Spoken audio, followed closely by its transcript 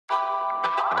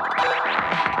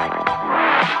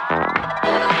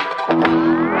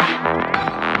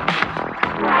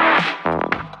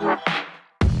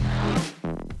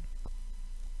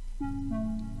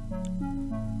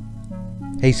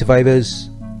Hey survivors,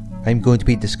 I'm going to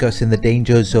be discussing the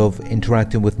dangers of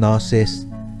interacting with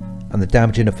narcissists and the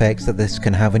damaging effects that this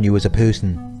can have on you as a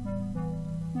person.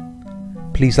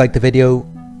 Please like the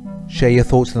video, share your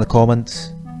thoughts in the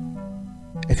comments.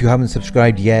 If you haven't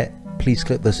subscribed yet, please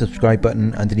click the subscribe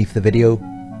button underneath the video.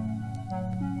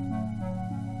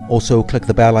 Also click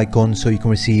the bell icon so you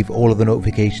can receive all of the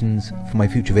notifications for my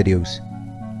future videos.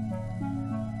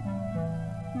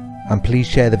 And please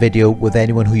share the video with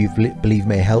anyone who you believe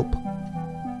may help.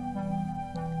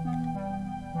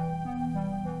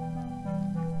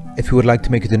 If you would like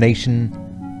to make a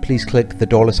donation, please click the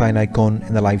 $ icon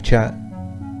in the live chat,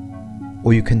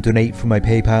 or you can donate from my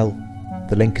PayPal.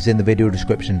 The link is in the video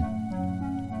description.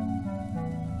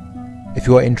 If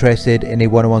you are interested in a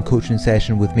one-on-one coaching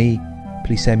session with me,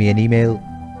 please send me an email.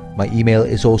 My email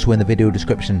is also in the video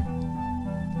description.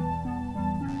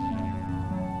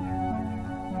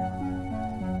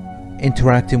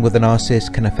 Interacting with a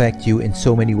narcissist can affect you in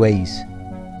so many ways.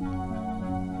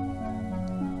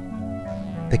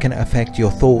 They can affect your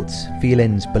thoughts,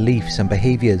 feelings, beliefs and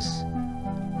behaviours.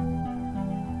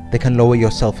 They can lower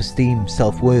your self-esteem,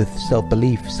 self-worth,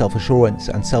 self-belief, self-assurance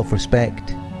and self-respect.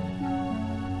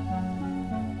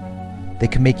 They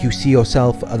can make you see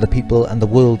yourself, other people and the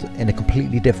world in a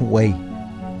completely different way.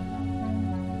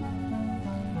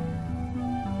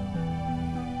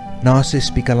 Narcissists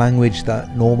speak a language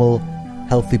that normal,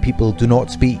 healthy people do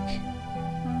not speak.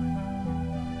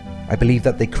 I believe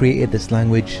that they created this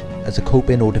language as a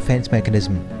coping or defense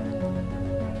mechanism.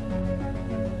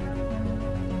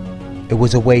 It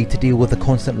was a way to deal with the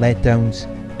constant letdowns,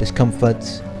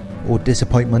 discomforts or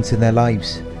disappointments in their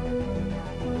lives.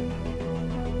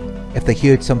 If they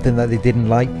heard something that they didn't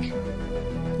like,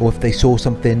 or if they saw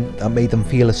something that made them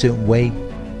feel a certain way,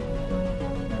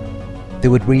 they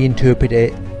would reinterpret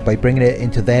it by bringing it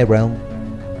into their realm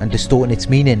and distorting its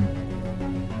meaning.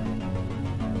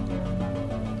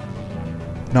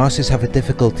 Narcissists have a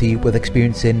difficulty with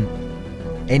experiencing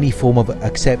any form of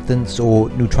acceptance or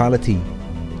neutrality.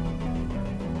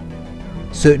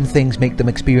 Certain things make them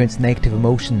experience negative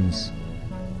emotions.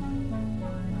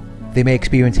 They may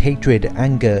experience hatred,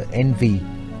 anger, envy,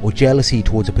 or jealousy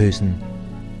towards a person.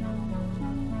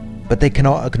 But they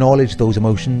cannot acknowledge those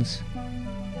emotions.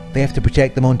 They have to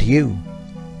project them onto you.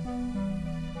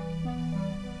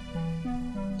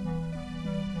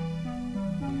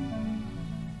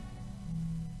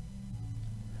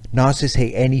 Narcissists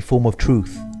hate any form of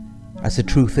truth, as the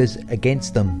truth is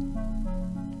against them.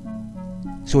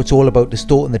 So it's all about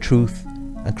distorting the truth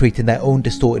and creating their own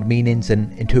distorted meanings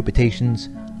and interpretations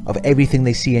of everything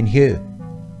they see and hear.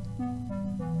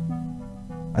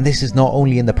 And this is not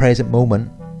only in the present moment.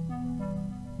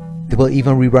 They will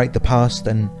even rewrite the past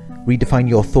and redefine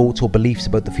your thoughts or beliefs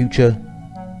about the future.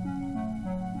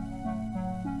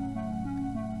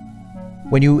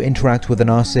 When you interact with a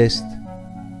narcissist,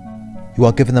 you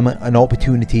are giving them an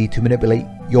opportunity to manipulate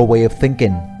your way of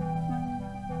thinking.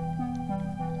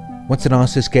 Once a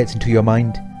narcissist gets into your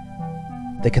mind,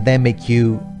 they can then make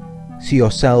you see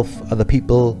yourself, other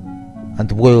people, and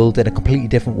the world in a completely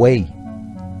different way.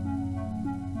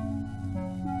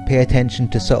 Pay attention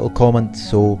to subtle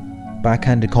comments or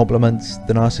backhanded compliments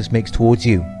the narcissist makes towards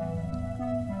you.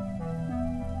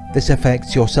 This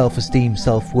affects your self-esteem,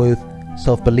 self-worth,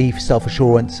 self-belief,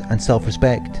 self-assurance, and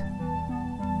self-respect.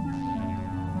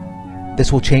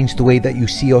 This will change the way that you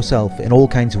see yourself in all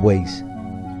kinds of ways.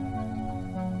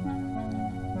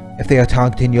 If they are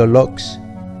targeting your looks,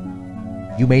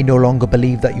 you may no longer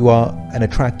believe that you are an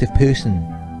attractive person.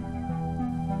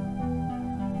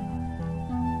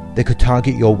 They could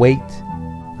target your weight,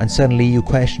 and suddenly you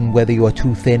question whether you are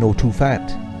too thin or too fat.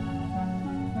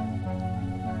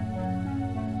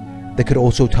 They could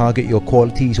also target your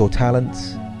qualities or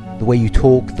talents, the way you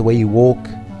talk, the way you walk.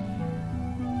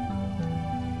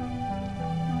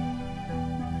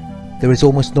 There is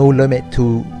almost no limit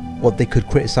to what they could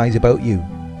criticize about you.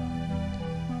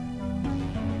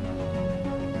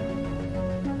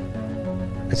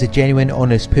 As a genuine,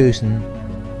 honest person,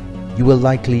 you will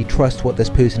likely trust what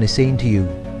this person is saying to you.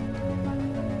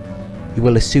 You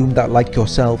will assume that, like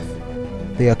yourself,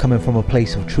 they are coming from a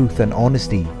place of truth and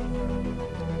honesty.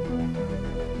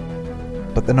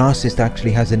 But the narcissist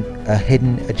actually has a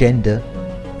hidden agenda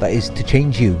that is to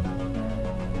change you.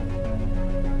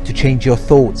 To change your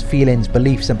thoughts, feelings,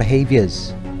 beliefs and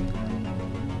behaviours.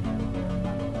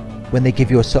 When they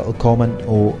give you a subtle comment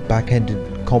or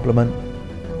backhanded compliment,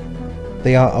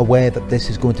 they are aware that this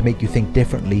is going to make you think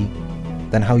differently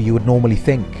than how you would normally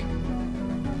think.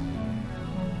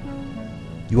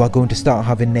 You are going to start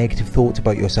having negative thoughts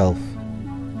about yourself.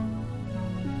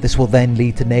 This will then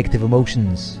lead to negative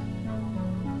emotions.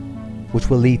 which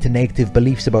will lead to negative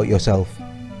beliefs about yourself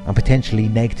and potentially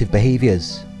negative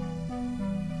behaviours.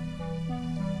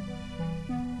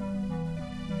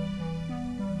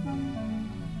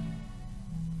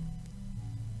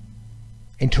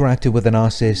 Interacting with a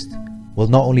narcissist will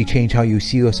not only change how you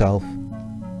see yourself,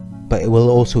 but it will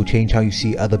also change how you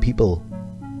see other people.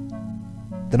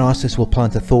 The narcissist will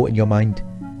plant a thought in your mind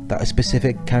that a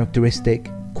specific characteristic,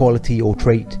 quality or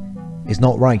trait is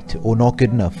not right or not good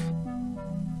enough.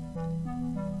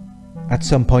 At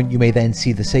some point you may then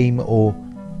see the same or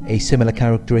a similar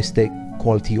characteristic,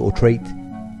 quality or trait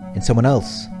in someone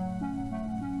else.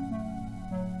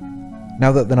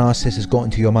 Now that the narcissist has got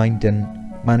into your mind and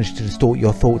managed to distort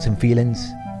your thoughts and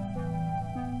feelings,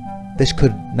 this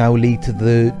could now lead to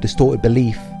the distorted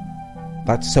belief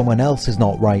that someone else is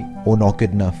not right or not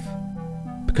good enough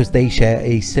because they share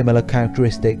a similar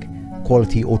characteristic,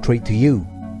 quality or trait to you.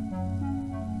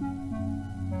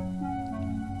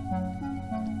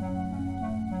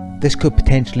 This could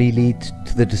potentially lead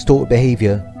to the distorted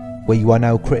behaviour where you are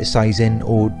now criticising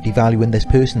or devaluing this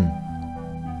person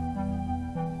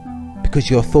because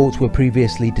your thoughts were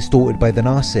previously distorted by the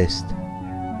narcissist.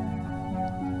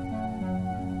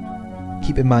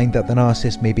 Keep in mind that the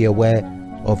narcissist may be aware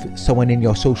of someone in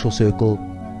your social circle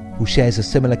who shares a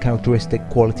similar characteristic,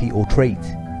 quality or trait.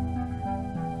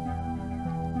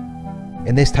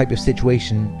 In this type of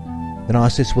situation, the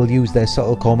narcissist will use their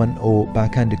subtle comment or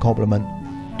backhanded compliment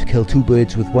to kill two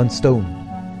birds with one stone.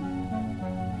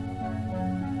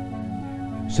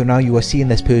 So now you are seeing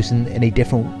this person in a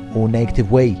different or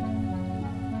negative way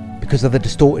because of the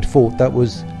distorted thought that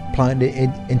was planted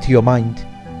into your mind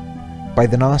by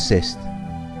the narcissist,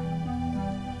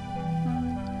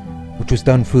 which was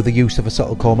done through the use of a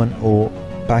subtle comment or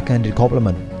backhanded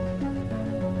compliment.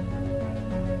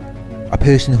 A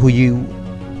person who you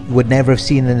would never have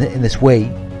seen in this way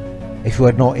if you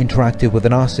had not interacted with a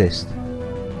narcissist.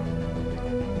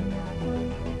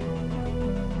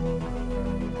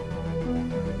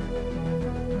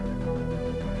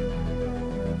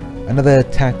 Another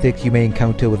tactic you may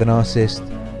encounter with a narcissist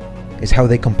is how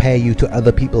they compare you to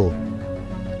other people.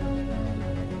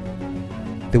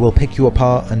 They will pick you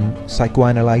apart and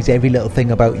psychoanalyze every little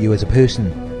thing about you as a person.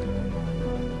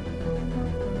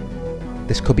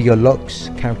 This could be your looks,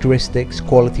 characteristics,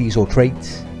 qualities or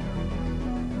traits.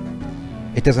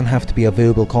 It doesn't have to be a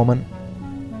verbal comment,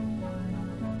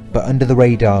 but under the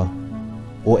radar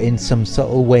or in some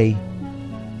subtle way,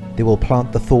 they will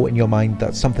plant the thought in your mind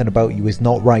that something about you is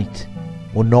not right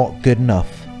or not good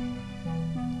enough.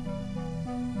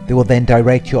 They will then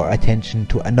direct your attention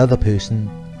to another person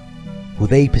who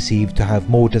they perceive to have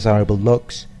more desirable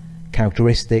looks,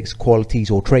 characteristics, qualities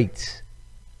or traits.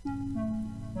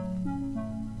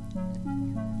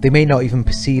 They may not even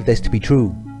perceive this to be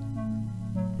true.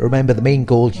 Remember, the main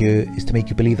goal here is to make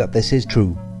you believe that this is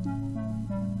true.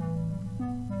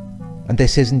 And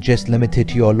this isn't just limited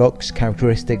to your looks,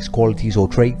 characteristics, qualities or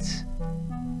traits.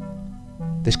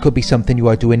 This could be something you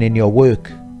are doing in your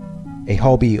work, a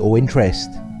hobby or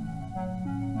interest.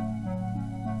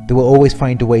 They will always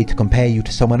find a way to compare you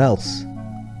to someone else.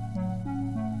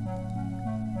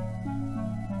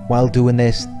 While doing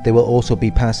this, they will also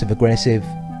be passive aggressive.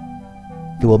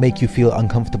 They will make you feel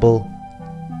uncomfortable.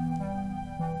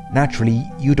 Naturally,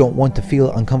 you don't want to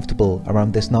feel uncomfortable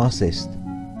around this narcissist.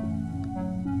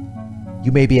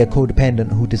 You may be a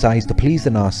codependent who desires to please the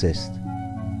narcissist.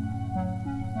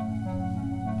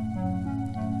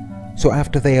 So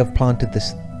after they have planted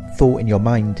this thought in your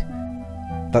mind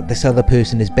that this other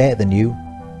person is better than you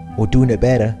or doing it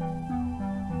better,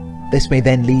 this may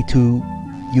then lead to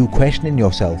you questioning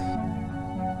yourself.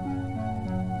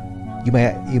 You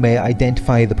may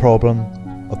identify the problem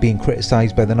of being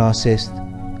criticized by the narcissist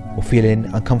or feeling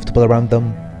uncomfortable around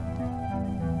them,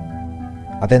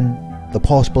 and then the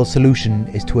possible solution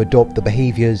is to adopt the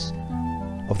behaviours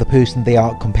of the person they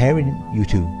are comparing you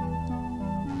to.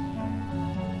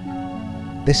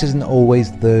 This isn't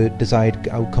always the desired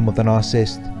outcome of the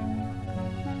narcissist.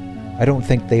 I don't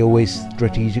think they always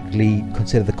strategically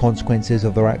consider the consequences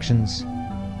of their actions,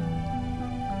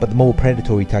 but the more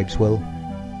predatory types will.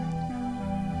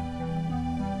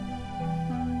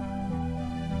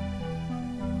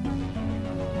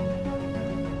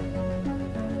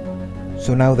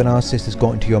 So now the narcissist has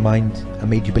got into your mind and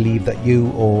made you believe that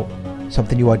you or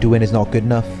something you are doing is not good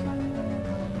enough.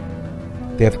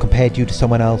 They have compared you to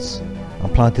someone else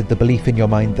and planted the belief in your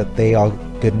mind that they are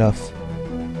good enough.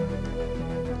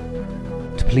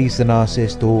 To please the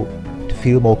narcissist or to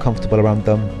feel more comfortable around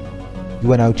them,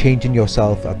 you are now changing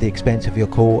yourself at the expense of your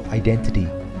core identity.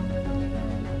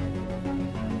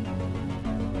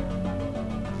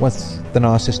 Once the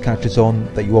narcissist catches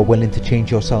on that you are willing to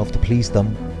change yourself to please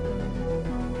them,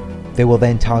 they will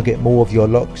then target more of your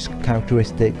looks,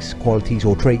 characteristics, qualities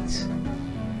or traits,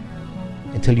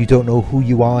 until you don't know who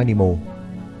you are anymore.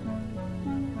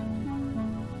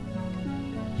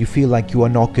 You feel like you are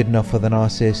not good enough for the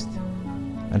narcissist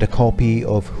and a copy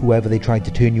of whoever they tried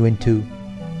to turn you into.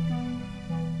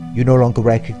 You no longer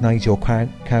recognize your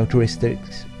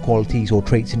characteristics, qualities or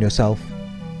traits in yourself.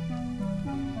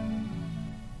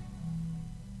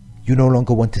 You no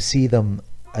longer want to see them,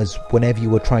 as whenever you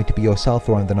would try to be yourself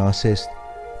around the narcissist,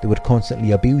 they would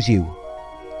constantly abuse you.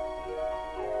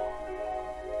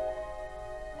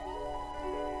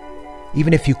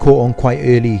 Even if you caught on quite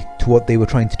early to what they were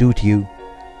trying to do to you,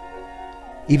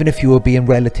 even if you were being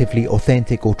relatively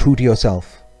authentic or true to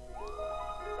yourself,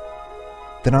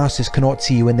 the narcissist cannot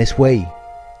see you in this way.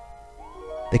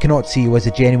 They cannot see you as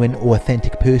a genuine or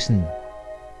authentic person.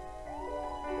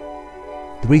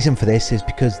 The reason for this is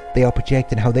because they are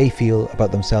projecting how they feel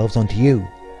about themselves onto you.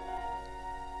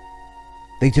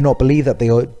 They do not believe that they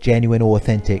are genuine or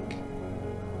authentic.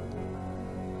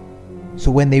 So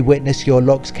when they witness your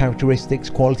looks, characteristics,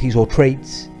 qualities or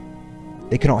traits,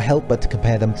 they cannot help but to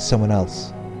compare them to someone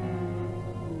else.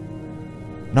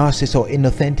 Narcissists are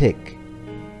inauthentic,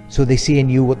 so they see in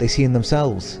you what they see in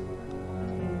themselves.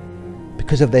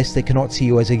 Because of this, they cannot see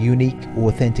you as a unique or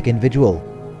authentic individual.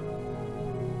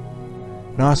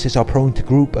 Narcissists are prone to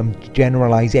group and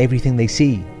generalize everything they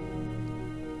see.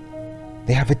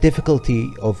 They have a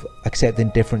difficulty of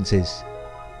accepting differences.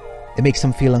 It makes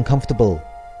them feel uncomfortable.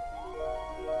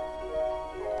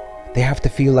 They have to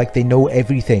feel like they know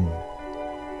everything.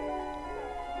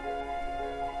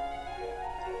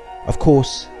 Of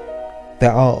course,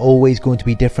 there are always going to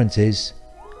be differences,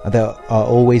 and there are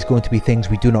always going to be things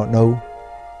we do not know.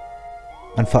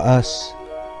 And for us,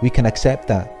 we can accept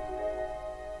that.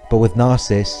 But with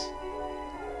narcissists,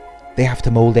 they have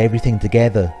to mold everything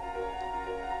together.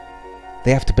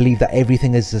 They have to believe that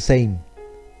everything is the same.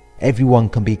 Everyone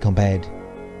can be compared.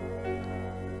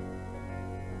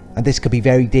 And this could be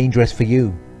very dangerous for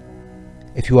you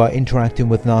if you are interacting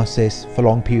with narcissists for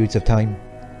long periods of time.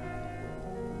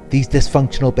 These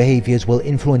dysfunctional behaviors will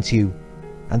influence you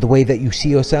and the way that you see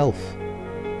yourself.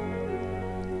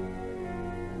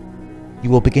 You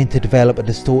will begin to develop a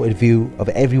distorted view of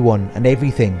everyone and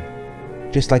everything,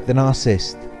 just like the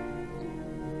narcissist.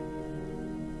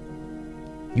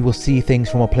 You will see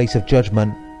things from a place of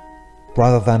judgment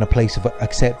rather than a place of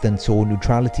acceptance or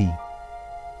neutrality.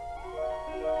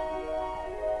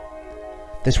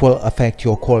 This will affect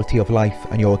your quality of life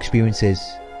and your experiences.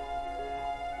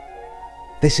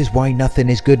 This is why nothing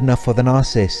is good enough for the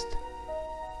narcissist.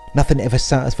 Nothing ever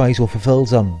satisfies or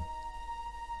fulfills them.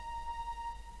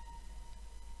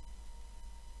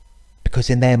 Because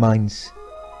in their minds,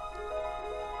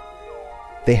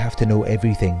 they have to know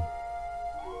everything.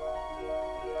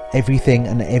 Everything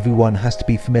and everyone has to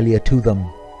be familiar to them.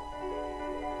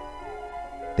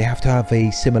 They have to have a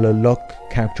similar look,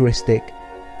 characteristic,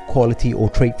 quality or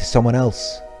trait to someone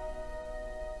else.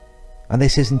 And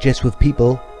this isn't just with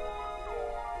people.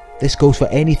 This goes for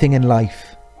anything in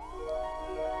life.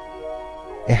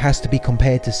 It has to be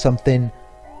compared to something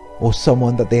or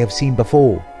someone that they have seen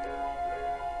before.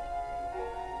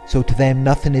 So to them,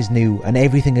 nothing is new and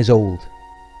everything is old.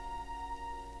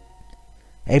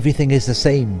 Everything is the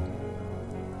same.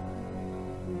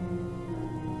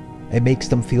 It makes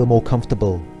them feel more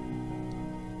comfortable.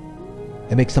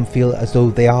 It makes them feel as though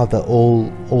they are the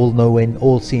all-knowing,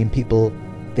 all-seeing people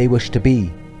they wish to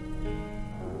be.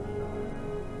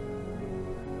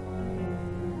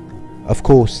 Of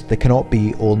course, they cannot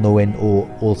be all-knowing or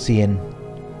all-seeing.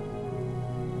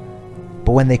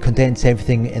 But when they condense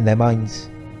everything in their minds,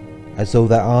 as though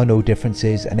there are no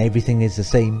differences and everything is the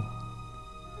same,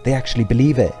 they actually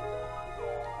believe it.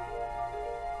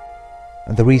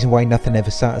 And the reason why nothing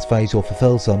ever satisfies or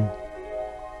fulfills them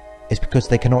is because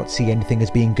they cannot see anything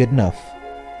as being good enough.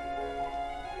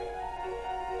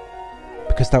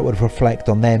 Because that would reflect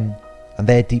on them and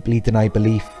their deeply denied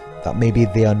belief that maybe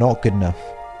they are not good enough.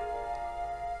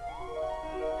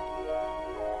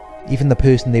 Even the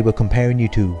person they were comparing you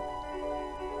to,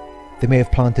 they may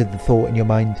have planted the thought in your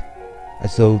mind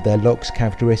as though their looks,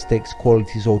 characteristics,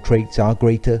 qualities or traits are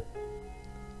greater.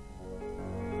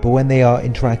 But when they are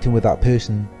interacting with that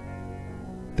person,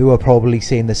 they were probably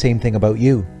saying the same thing about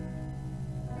you.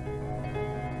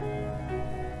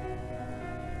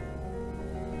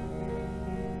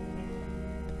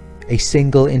 A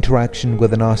single interaction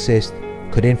with a narcissist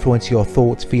could influence your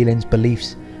thoughts, feelings,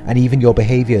 beliefs, and even your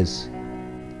behaviors.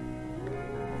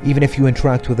 Even if you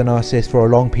interact with a narcissist for a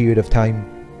long period of time,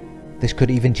 this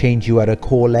could even change you at a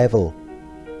core level.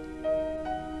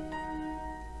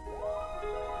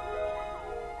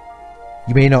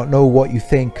 You may not know what you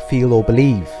think, feel or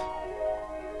believe.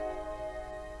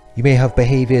 You may have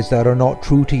behaviours that are not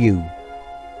true to you.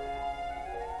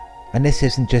 And this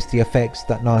isn't just the effects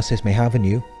that narcissists may have on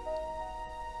you.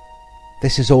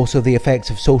 This is also the effects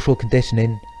of social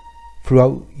conditioning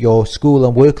throughout your school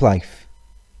and work life.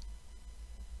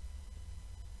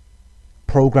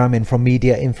 Programming from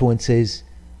media influences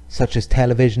such as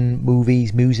television,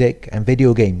 movies, music and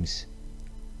video games.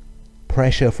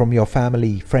 Pressure from your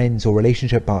family, friends or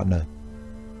relationship partner.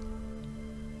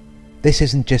 This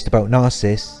isn't just about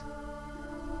narcissists.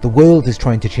 The world is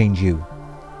trying to change you.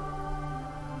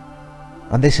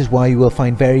 And this is why you will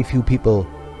find very few people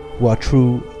who are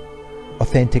true,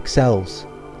 authentic selves.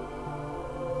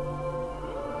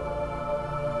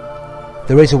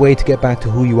 There is a way to get back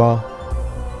to who you are.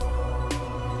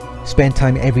 Spend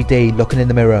time every day looking in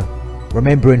the mirror,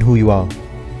 remembering who you are.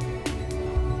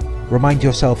 Remind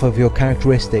yourself of your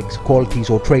characteristics, qualities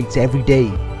or traits every day.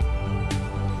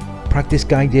 Practice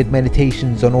guided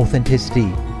meditations on authenticity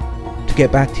to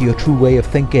get back to your true way of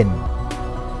thinking.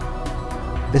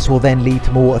 This will then lead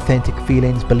to more authentic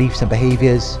feelings, beliefs and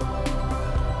behaviours.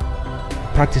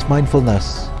 Practice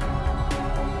mindfulness.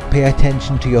 Pay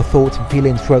attention to your thoughts and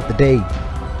feelings throughout the day.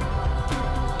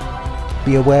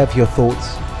 Be aware of your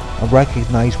thoughts and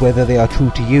recognise whether they are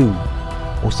true to you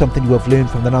or something you have learned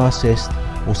from the narcissist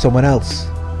or someone else.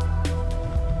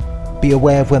 Be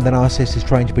aware of when the narcissist is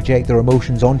trying to project their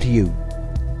emotions onto you.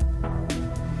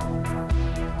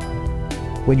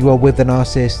 When you are with the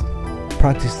narcissist,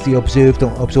 practice the observe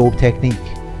don't absorb technique.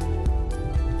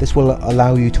 This will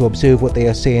allow you to observe what they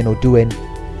are saying or doing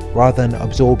rather than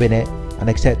absorbing it and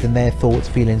accepting their thoughts,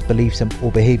 feelings, beliefs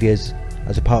or behaviours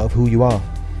as a part of who you are.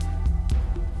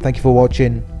 Thank you for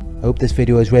watching. I hope this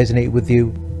video has resonated with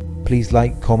you. Please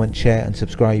like, comment, share and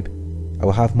subscribe. I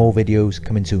will have more videos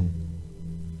coming soon.